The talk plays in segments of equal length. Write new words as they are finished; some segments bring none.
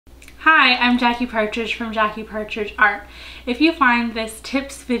Hi, I'm Jackie Partridge from Jackie Partridge Art. If you find this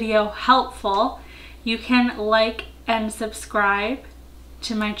tips video helpful, you can like and subscribe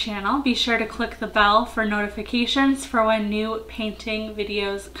to my channel. Be sure to click the bell for notifications for when new painting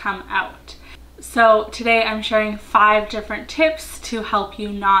videos come out. So today I'm sharing 5 different tips to help you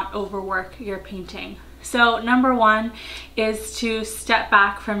not overwork your painting. So number 1 is to step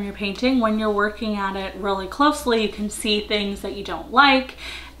back from your painting. When you're working at it really closely, you can see things that you don't like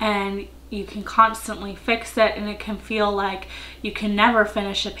and you can constantly fix it, and it can feel like you can never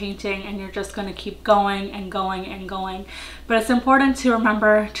finish a painting and you're just going to keep going and going and going. But it's important to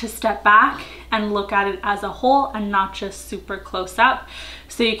remember to step back and look at it as a whole and not just super close up.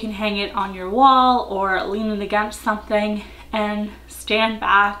 So you can hang it on your wall or lean it against something and stand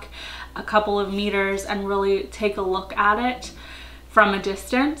back a couple of meters and really take a look at it from a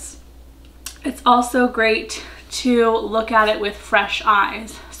distance. It's also great to look at it with fresh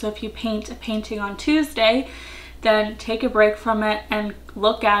eyes. So if you paint a painting on Tuesday, then take a break from it and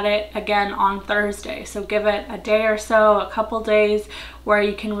look at it again on Thursday. So give it a day or so, a couple days, where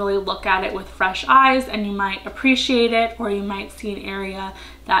you can really look at it with fresh eyes and you might appreciate it, or you might see an area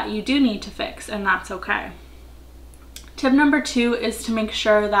that you do need to fix, and that's okay. Tip number 2 is to make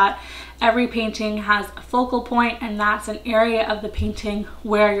sure that every painting has a focal point, and that's an area of the painting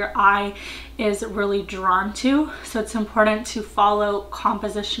where your eye is really drawn to. So it's important to follow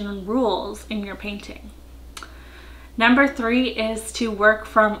composition rules in your painting. Number 3 is to work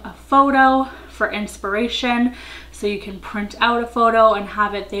from a photo for inspiration. So you can print out a photo and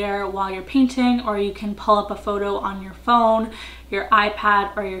have it there while you're painting, or you can pull up a photo on your phone, your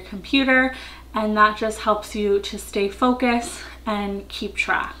iPad, or your computer, and that just helps you to stay focused and keep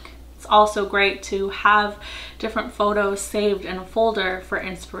track. It's also great to have different photos saved in a folder for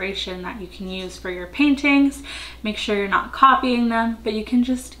inspiration that you can use for your paintings. Make sure you're not copying them, but you can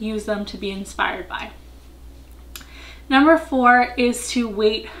just use them to be inspired by. Number 4 is to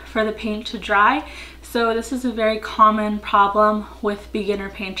wait for the paint to dry. So this is a very common problem with beginner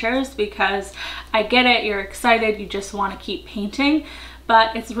painters, because I get it, you're excited, you just want to keep painting,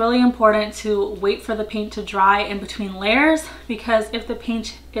 but it's really important to wait for the paint to dry in between layers, because if the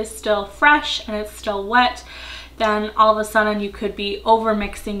paint is still fresh and it's still wet, then all of a sudden you could be over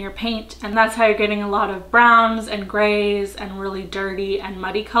mixing your paint, and that's how you're getting a lot of browns and grays and really dirty and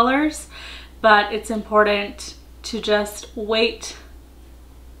muddy colors. But it's important to just wait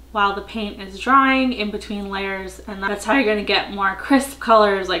while the paint is drying in between layers, and that's how you're going to get more crisp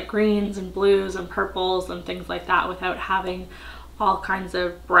colors like greens and blues and purples and things like that, without having all kinds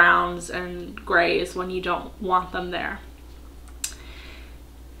of browns and grays when you don't want them there.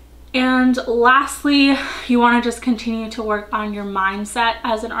 And lastly, you want to just continue to work on your mindset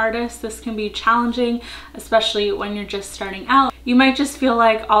as an artist. This can be challenging, especially when you're just starting out. You might just feel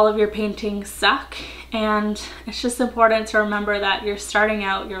like all of your paintings suck, and it's just important to remember that you're starting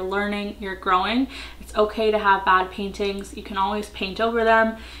out, you're learning, you're growing. It's okay to have bad paintings. You can always paint over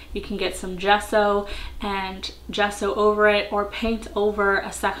them. You can get some gesso and gesso over it, or paint over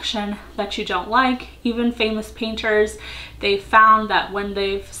a section that you don't like. Even famous painters, they've found that when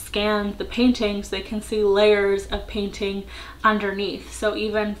they've scanned the paintings, they can see layers of painting underneath. So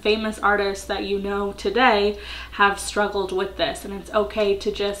even famous artists that you know today have struggled with this, and it's okay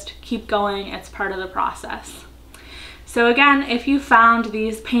to just keep going. It's part of the process. So again, if you found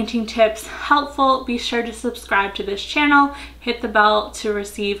these painting tips helpful, be sure to subscribe to this channel, hit the bell to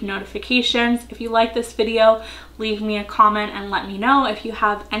receive notifications. If you like this video, leave me a comment and let me know. If you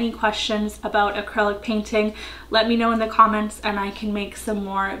have any questions about acrylic painting, let me know in the comments and I can make some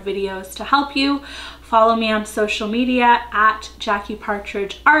more videos to help you. Follow me on social media at Jackie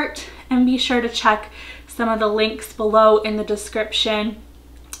Partridge Art, and be sure to check some of the links below in the description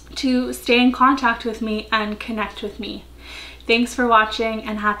to stay in contact with me and connect with me. Thanks for watching,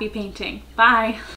 and happy painting. Bye!